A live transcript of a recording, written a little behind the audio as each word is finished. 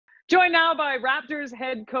Joined now by Raptors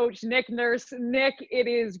head coach Nick Nurse. Nick, it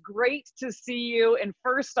is great to see you. And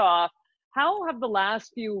first off, how have the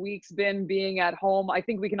last few weeks been being at home? I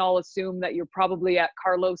think we can all assume that you're probably at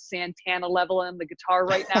Carlos Santana level on the guitar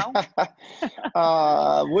right now.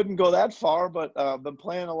 Wouldn't go that far, but been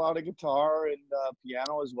playing a lot of guitar and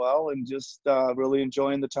piano as well, and just really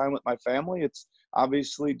enjoying the time with my family. It's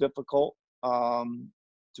obviously difficult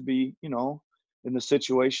to be, in the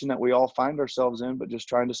situation that we all find ourselves in, but just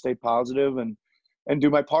trying to stay positive and do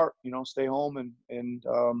my part, stay home and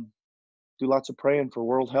do lots of praying for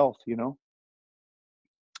world health,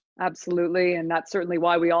 Absolutely. And that's certainly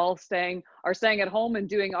why we all are staying at home and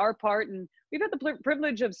doing our part. And we've had the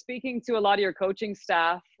privilege of speaking to a lot of your coaching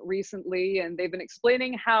staff recently, and they've been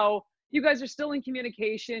explaining how you guys are still in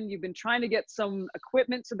communication. You've been trying to get some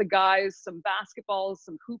equipment to the guys, some basketballs,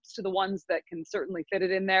 some hoops to the ones that can certainly fit it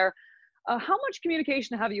in there. How much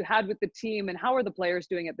communication have you had with the team, and how are the players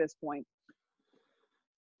doing at this point?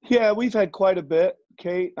 Yeah, we've had quite a bit,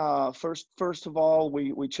 Kate. First of all,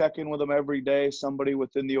 we check in with them every day, somebody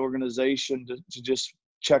within the organization to just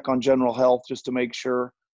check on general health, just to make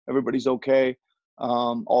sure everybody's okay.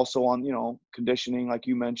 Also on, conditioning, like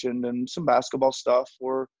you mentioned, and some basketball stuff.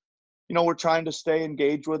 We're trying to stay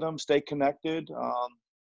engaged with them, stay connected.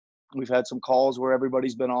 We've had some calls where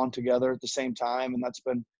everybody's been on together at the same time, and that's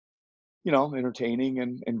been entertaining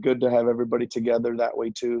and good to have everybody together that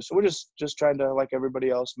way too. So we're just trying to, like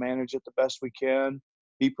everybody else, manage it the best we can,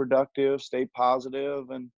 be productive, stay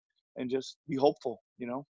positive, and just be hopeful,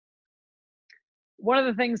 One of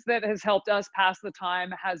the things that has helped us pass the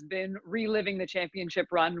time has been reliving the championship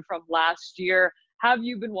run from last year. Have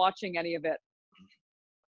you been watching any of it?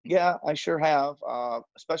 Yeah, I sure have,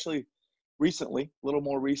 especially recently, a little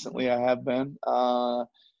more recently I have been.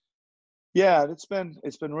 Yeah, it's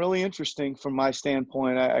been really interesting from my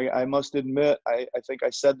standpoint. I must admit, I think I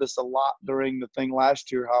said this a lot during the thing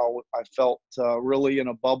last year, how I felt really in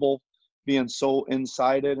a bubble, being so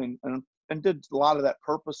inside it, and did a lot of that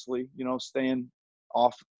purposely, staying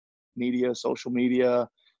off media, social media,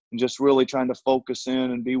 and just really trying to focus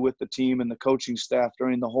in and be with the team and the coaching staff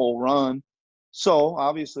during the whole run. So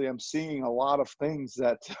obviously I'm seeing a lot of things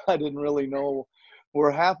that I didn't really know were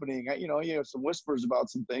happening. You have some whispers about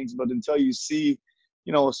some things, but until you see,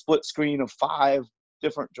 a split screen of 5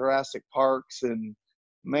 different Jurassic Parks, and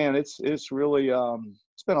man, it's really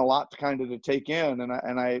it's been a lot to take in.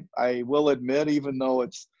 And I will admit, even though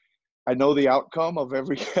I know the outcome of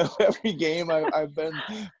every every game, I've been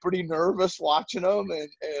pretty nervous watching them,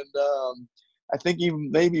 and I think even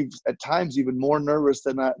maybe at times even more nervous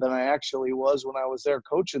than I actually was when I was there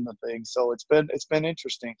coaching the thing. So it's been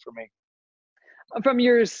interesting for me. From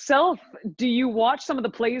yourself, do you watch some of the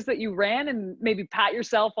plays that you ran and maybe pat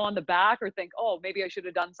yourself on the back or think, oh, maybe I should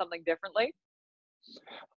have done something differently?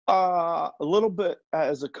 A little bit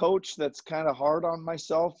as a coach, that's kind of hard on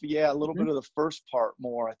myself. Yeah, a little bit of the first part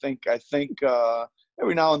more. I think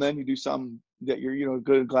every now and then you do something that you're,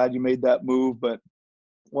 good, glad you made that move. But,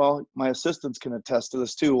 well, my assistants can attest to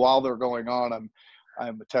this too. While they're going on, I'm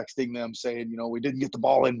texting them saying, we didn't get the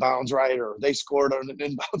ball inbounds right, or they scored on an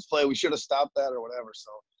inbounds play, we should have stopped that, or whatever. So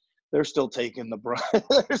they're still taking the brunt.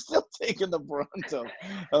 They're still taking the brunt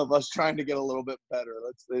of us trying to get a little bit better.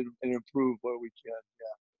 And improve where we can.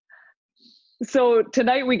 Yeah. So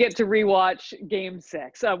tonight we get to rewatch Game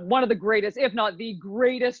 6, one of the greatest, if not the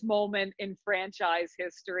greatest moment in franchise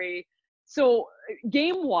history. So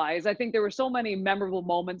game-wise, I think there were so many memorable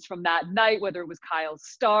moments from that night, whether it was Kyle's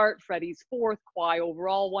start, Freddie's fourth, Kawhi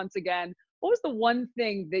overall once again. What was the one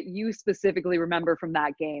thing that you specifically remember from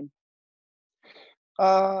that game?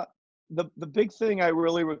 The big thing I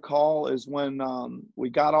really recall is when we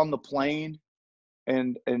got on the plane,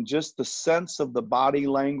 and just the sense of the body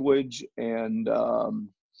language and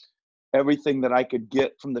everything that I could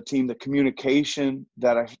get from the team, the communication,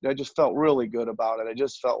 that I just felt really good about it. I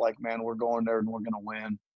just felt like, man, we're going there and we're going to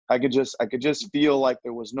win. I could just feel like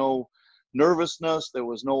there was no nervousness. There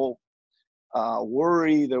was no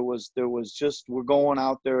worry. There was just, we're going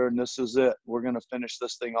out there and this is it. We're going to finish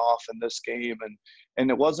this thing off in this game.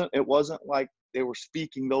 And it wasn't like they were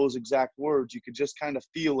speaking those exact words. You could just kind of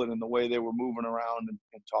feel it in the way they were moving around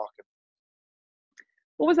and talking.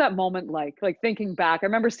 What was that moment like? Like, thinking back, I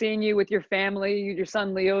remember seeing you with your family, your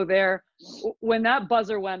son Leo there. When that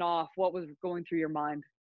buzzer went off, what was going through your mind?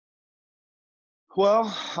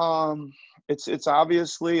 Well, it's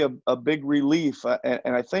obviously a big relief,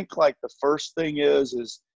 and I think like the first thing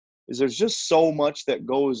is there's just so much that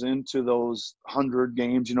goes into those 100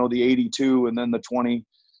 games, the 82 and then the 20,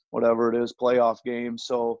 whatever it is, playoff games.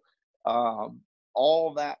 So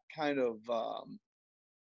all that kind of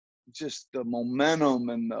just the momentum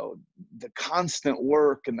and the constant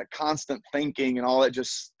work and the constant thinking and all that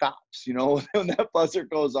just stops, when that buzzer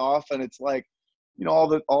goes off. And it's like, all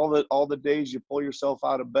the days you pull yourself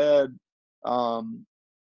out of bed,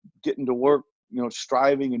 getting to work,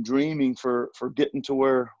 striving and dreaming for getting to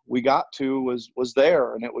where we got to was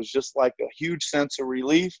there. And it was just like a huge sense of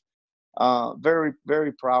relief. Very,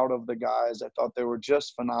 very proud of the guys. I thought they were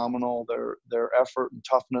just phenomenal, their effort and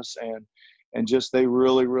toughness, and just they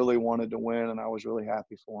really, really wanted to win, and I was really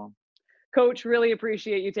happy for them. Coach, really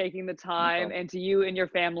appreciate you taking the time, Okay. and to you and your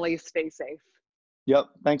family, stay safe. Yep.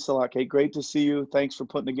 Thanks a lot, Kate. Great to see you. Thanks for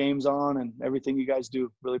putting the games on and everything you guys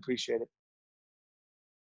do. Really appreciate it.